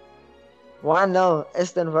 1-0.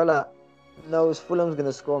 Aston Villa knows Fulham's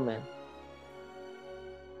gonna score, man.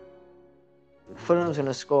 Fulham's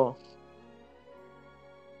gonna score.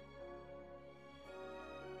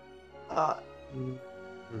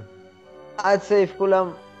 I'd say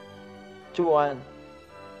Fulham 2-1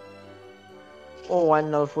 or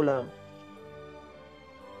 1-0 Fulham.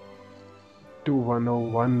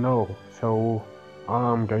 2-1-0, 1-0. So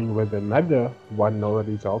I'm going with another 1-0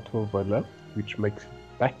 result for Villa, which makes it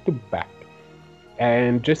back to back.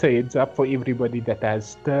 And just a heads up for everybody that has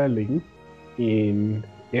Sterling in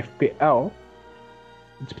FPL,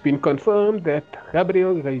 it's been confirmed that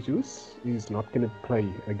Gabriel Jesus is not going to play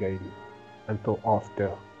again until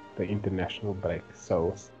after the international break.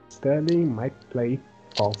 So Sterling might play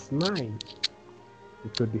false 9.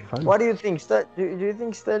 It would be fun. What do you think? Do you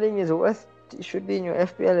think Sterling is worth? Should be in your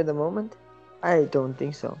FPL at the moment? I don't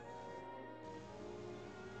think so.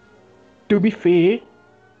 To be fair,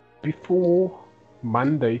 before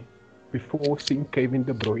Monday, before seeing Kevin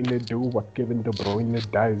De Bruyne do what Kevin De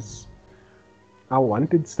Bruyne does, I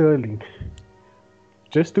wanted Sterling.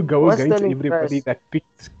 Just to go What's against Sterling everybody price? that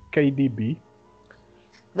picked KDB.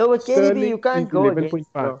 No, but KDB Sterling you can't is go against, 11.5.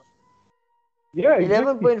 bro. Yeah,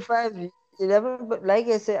 exactly. 11.5, 11. But like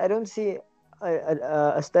I said, I don't see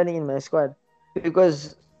a Sterling in my squad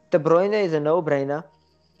because De Bruyne is a no-brainer,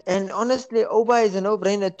 and honestly, Oba is a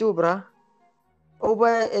no-brainer too, bruh.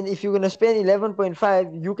 Oba, and if you're gonna spend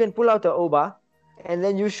 11.5, you can pull out the Oba, and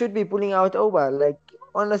then you should be pulling out Oba. Like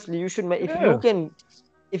honestly, you should. Yeah.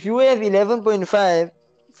 If you have 11.5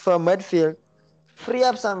 for midfield, free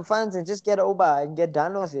up some funds and just get Oba and get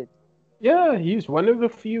done with it. Yeah, he's one of the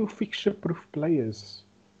few fixture-proof players.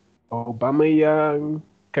 Aubameyang,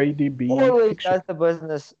 KDB, Always fixture. does the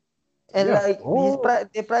business, and Yeah. like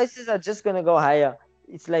their prices are just gonna go higher.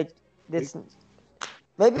 It's like this,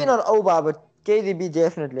 maybe not Oba, but KDB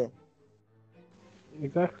definitely.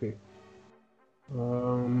 Exactly.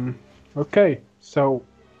 Okay, so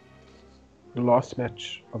the last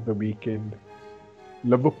match of the weekend,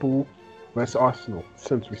 Liverpool versus Arsenal.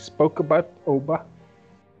 Since we spoke about Oba,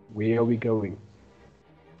 where are we going?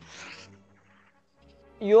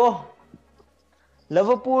 Yo,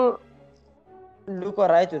 Liverpool look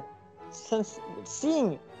alright with since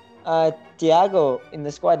seeing Thiago in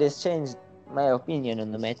the squad has changed my opinion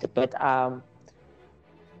on the matter. But I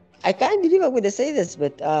can't believe I'm going to say this,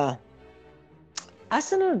 but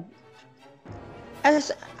Arsenal,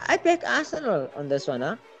 I back Arsenal on this one,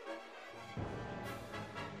 huh?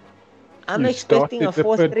 I'm You expecting a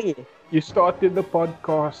started 4-3. You started the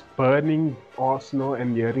podcast burning Arsenal,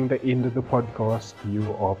 and nearing the end of the podcast,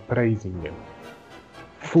 you are praising them.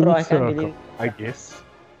 Full Bro, I can't circle, believe- I guess.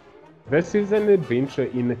 This is an adventure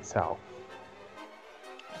in itself.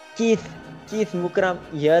 Keith Mukram,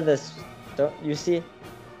 hear this. You see,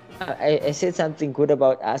 I said something good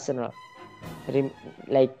about Arsenal. Hear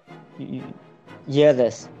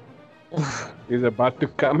this. He's about to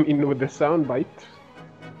come in with a soundbite.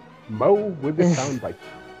 Mo with the soundbite.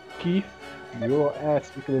 Keith, your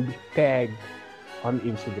ass is going to be tagged on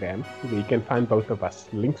Instagram, where you can find both of us.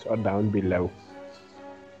 Links are down below.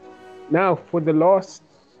 Now, for the last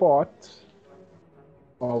part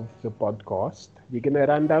of the podcast, we're going to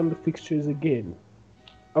run down the fixtures again.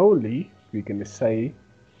 Only, we're going to say,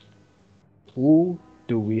 who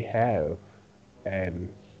do we have?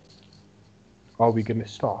 And are we going to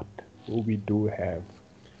start? Who we do have.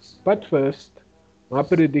 But first, my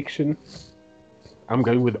prediction, I'm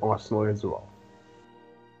going with Arsenal as well.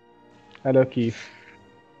 Hello, Keith.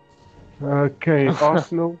 Okay,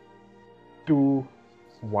 Arsenal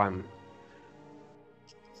 2-1.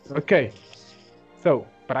 Okay, so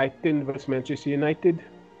Brighton versus Manchester United.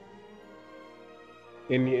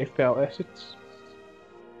 Any FPL assets?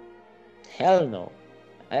 Hell no.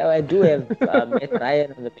 I do have Matt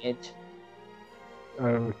Ryan on the bench.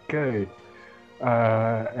 Okay,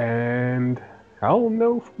 and hell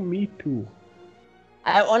no for me too.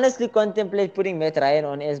 I honestly contemplate putting Matt Ryan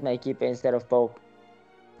on as my keeper instead of Pope.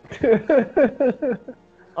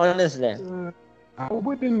 Honestly. I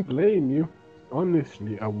wouldn't blame you.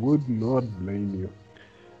 Honestly, I would not blame you.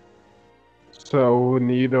 So,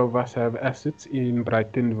 neither of us have assets in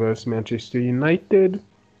Brighton versus Manchester United.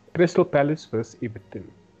 Crystal Palace versus Everton.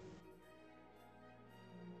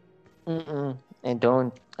 I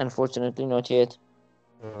don't. Unfortunately, not yet.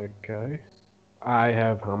 Okay. I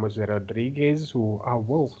have James Rodriguez, who I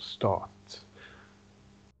will start.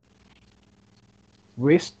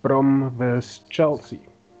 West Brom versus Chelsea.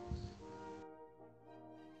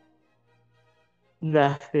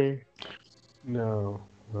 Nothing. No.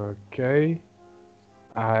 Okay.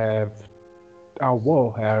 I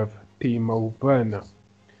will have Timo Werner.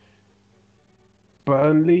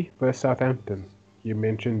 Burnley versus Southampton. You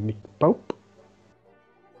mentioned Nick Pope.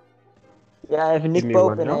 Yeah, I have Nick Anyone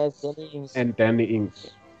Pope and I have else? Danny Ings. And Danny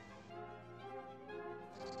Ings.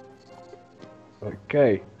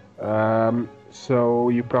 Okay. So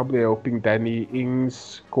you're probably hoping Danny Ings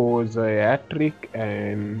scores a hat-trick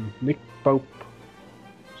and Nick Pope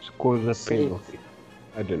scores a Save. penalty.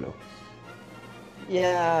 I don't know.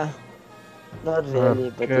 Yeah, not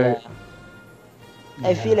really, but Okay. yeah.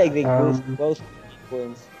 I feel like they Um, both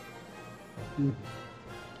points.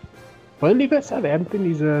 Burnley vs Southampton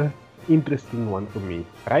is a interesting one for me.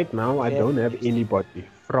 Right now, I Yeah. don't have anybody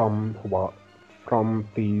from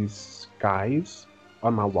these guys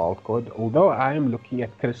on my wildcard. Although I am looking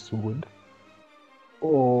at Chris Wood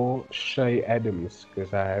or Shay Adams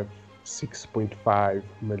because I have £6.5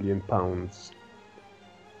 million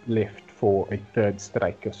left for a third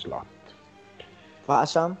striker slot.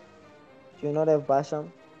 Basham? Do you not have Basham?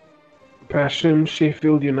 Basham,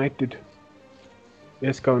 Sheffield United.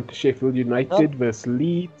 Let's go into Sheffield United versus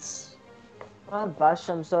Leeds. Not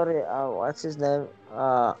Basham, sorry. What's his name?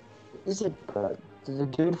 Is it the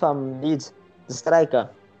dude from Leeds? The striker.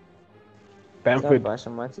 It's not Bamford.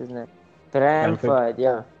 Basham, what's his name? Bamford,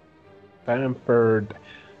 yeah. Bamford.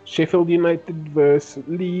 Sheffield United versus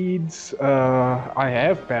Leeds. I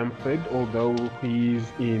have Bamford, although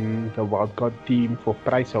he's in the wildcard team for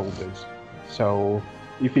price holders. So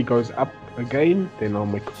if he goes up again, then I'll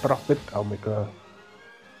make a profit. I'll make a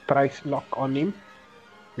price lock on him,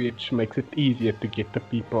 which makes it easier to get the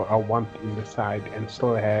people I want in the side and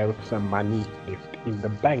still have some money left in the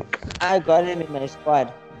bank. I got him in my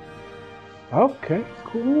squad. Okay,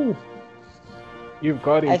 cool. You've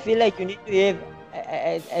got I him. feel like you need to have.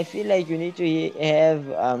 I feel like you need to have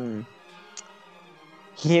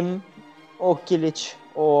him or Kilic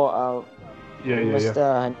or Yeah.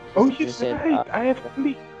 Mr. Oh, you yes, said, right. I have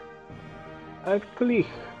Klich.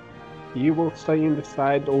 He will stay in the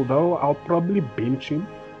side, although I'll probably bench him.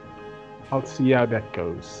 I'll see how that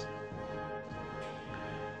goes.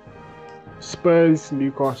 Spurs,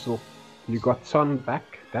 Newcastle. You got Son back.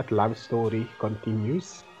 That love story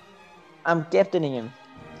continues. I'm captaining him.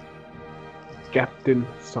 Captain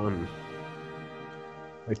Son.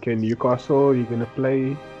 Okay, Newcastle, you're gonna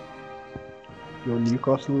play your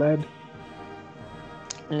Newcastle lad?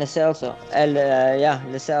 Lascelles. Yeah,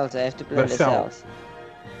 Lascelles. I have to play Lascelles. Lascelles.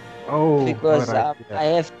 Oh, Because alright. I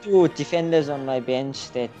have two defenders on my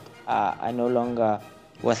bench that are no longer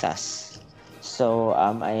with us. So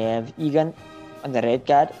I have Egan on the red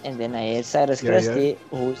card, and then I have Cyrus Christie,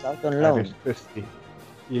 who's out on loan. Cyrus Christie.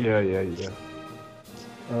 Yeah.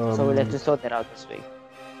 So we'll have to sort that out this week.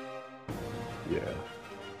 Yeah.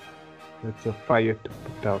 It's a fire to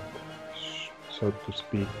put out, so to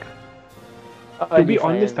speak. To be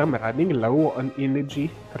honest, I'm running low on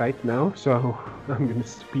energy right now, so I'm gonna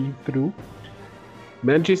speed through.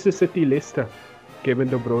 Manchester City, Leicester, Kevin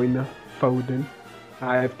De Bruyne, Foden.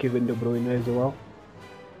 I have Kevin De Bruyne as well.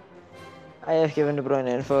 I have Kevin De Bruyne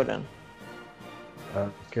and Foden.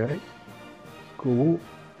 Okay, cool.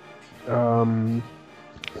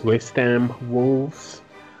 West Ham, Wolves.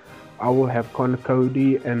 I will have Conor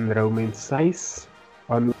Cody and Romain Saiss.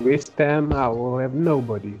 On West Ham, I will have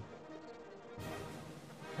nobody.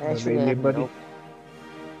 Actually, Anybody?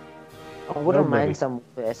 I wouldn't Nobody. mind some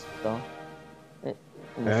Wolves though in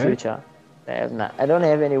the future. I don't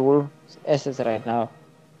have any Wolves assets right now.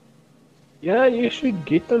 Yeah, you should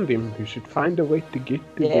get on them. You should find a way to get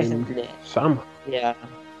to them somehow. Yeah.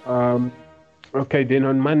 Okay, then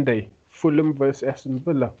on Monday, Fulham versus Aston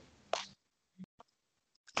Villa.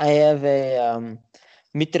 I have a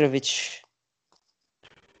Mitrovic.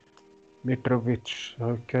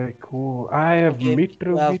 Okay, cool. I have Mitrovic.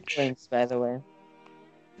 12 points, by the way.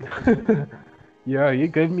 Yeah, he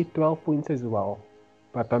gave me 12 points as well,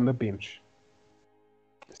 but on the bench.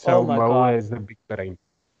 So Mo has the big brain.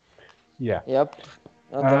 Yeah. Yep.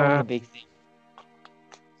 Not the only big thing.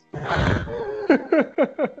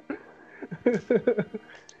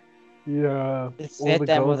 Yeah. It's all that the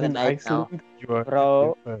time girls of the in night Iceland, now. you are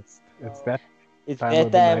Bro. first. It's that It's time that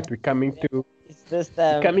of the time. night. We're coming to. It's this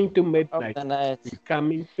time. We're coming to midnight. Of the night. We're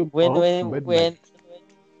coming to When.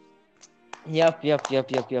 Yep.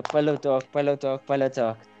 Pillow talk.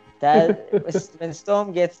 That when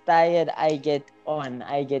Storm gets tired, I get on.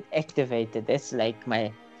 I get activated. That's like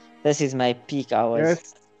this is my peak hours.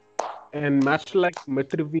 Yes. And much like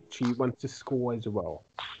Mitrovic, he wants to score as well.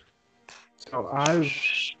 So I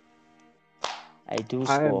do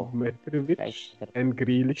have score. Mitrovic and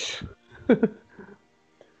Grealish.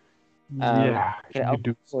 Yeah, you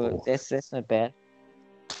do score. That's not bad.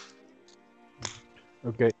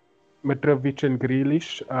 Okay, Mitrovic and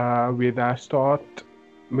Grealish. Whether I start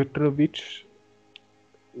Mitrovic,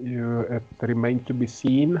 it remains to be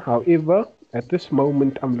seen. However, at this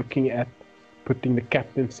moment, I'm looking at putting the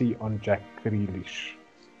captaincy on Jack Grealish.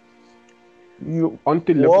 On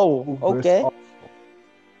to Liverpool versus Arsenal.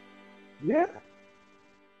 Yeah.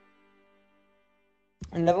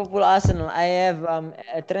 In Liverpool Arsenal, I have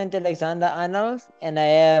Trent Alexander-Arnold and I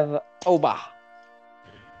have Oba.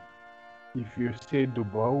 If you said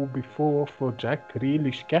Dubois before for Jack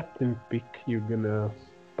Grealish captain pick, you're gonna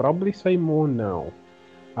probably say more now.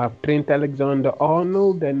 I have Trent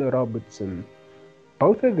Alexander-Arnold and Robertson.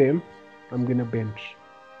 Both of them, I'm gonna bench.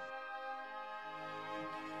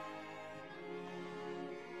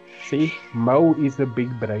 See, Mo is the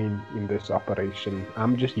big brain in this operation.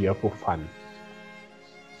 I'm just here for fun.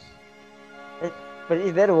 But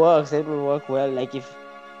if that works, it will work well. Like if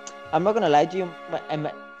I'm not gonna lie to you,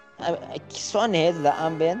 Son has the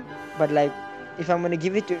armband, but like if I'm gonna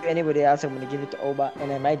give it to anybody else, I'm gonna give it to Oba,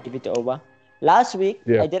 and I might give it to Oba. Last week,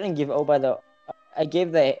 I didn't give Oba I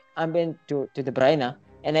gave the armband to De Bruyne,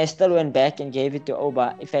 and I still went back and gave it to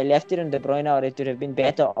Oba. If I left it on De Bruyne, it would have been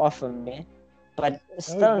better off for me. But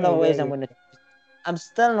still, no ways I'm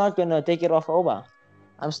still not gonna take it off Oba.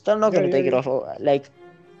 I'm still not gonna take it off Oba. Like.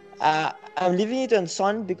 I'm leaving it on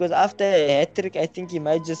Son because after a hat trick, I think he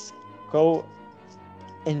might just go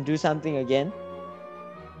and do something again.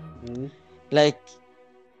 Like,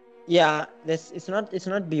 yeah, it's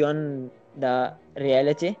not beyond the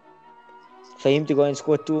reality for him to go and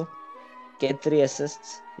score 2, get 3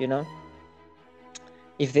 assists. You know,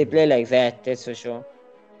 if they play like that, that's for sure.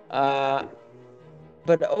 But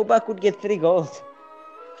Oba could get 3 goals,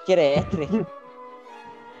 get a hat trick.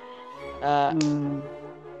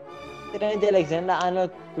 Trent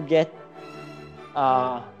Alexander-Arnold could get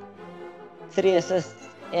 3 assists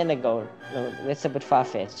and a goal. No, that's a bit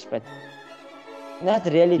far-fetched, but not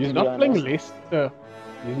really. He's not playing Leicester.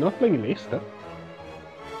 He's not playing Leicester.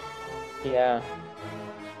 Yeah,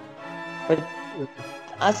 but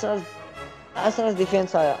Arsenal's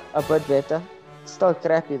defense are a bit better. Still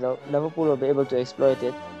crappy though. Liverpool will be able to exploit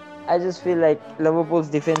it. I just feel like Liverpool's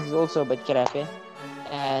defense is also a bit crappy,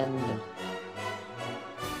 and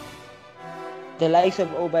the likes of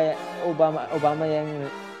Obama and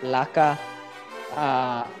Laka,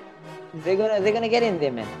 they're gonna get in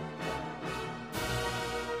there, man.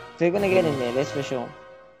 They're gonna get in there, that's for sure.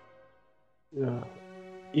 Yeah.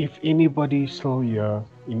 If anybody still here,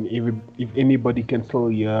 if anybody can still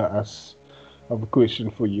hear us, I have a question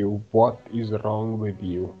for you. What is wrong with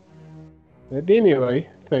you? But anyway,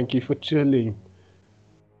 thank you for chilling.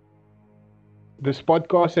 This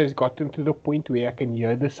podcast has gotten to the point where I can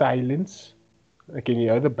hear the silence, I can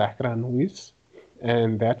hear the background noise,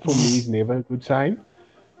 and that for me is never a good sign.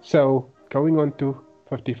 So, going on to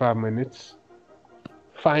 55 minutes,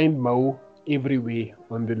 find Mo everywhere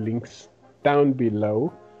on the links down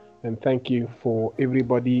below. And thank you for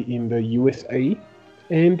everybody in the USA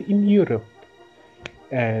and in Europe.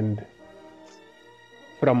 And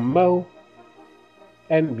from Mo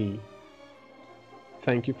and me,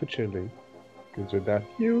 thank you for chilling. Because without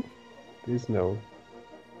you, there's no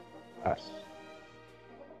us.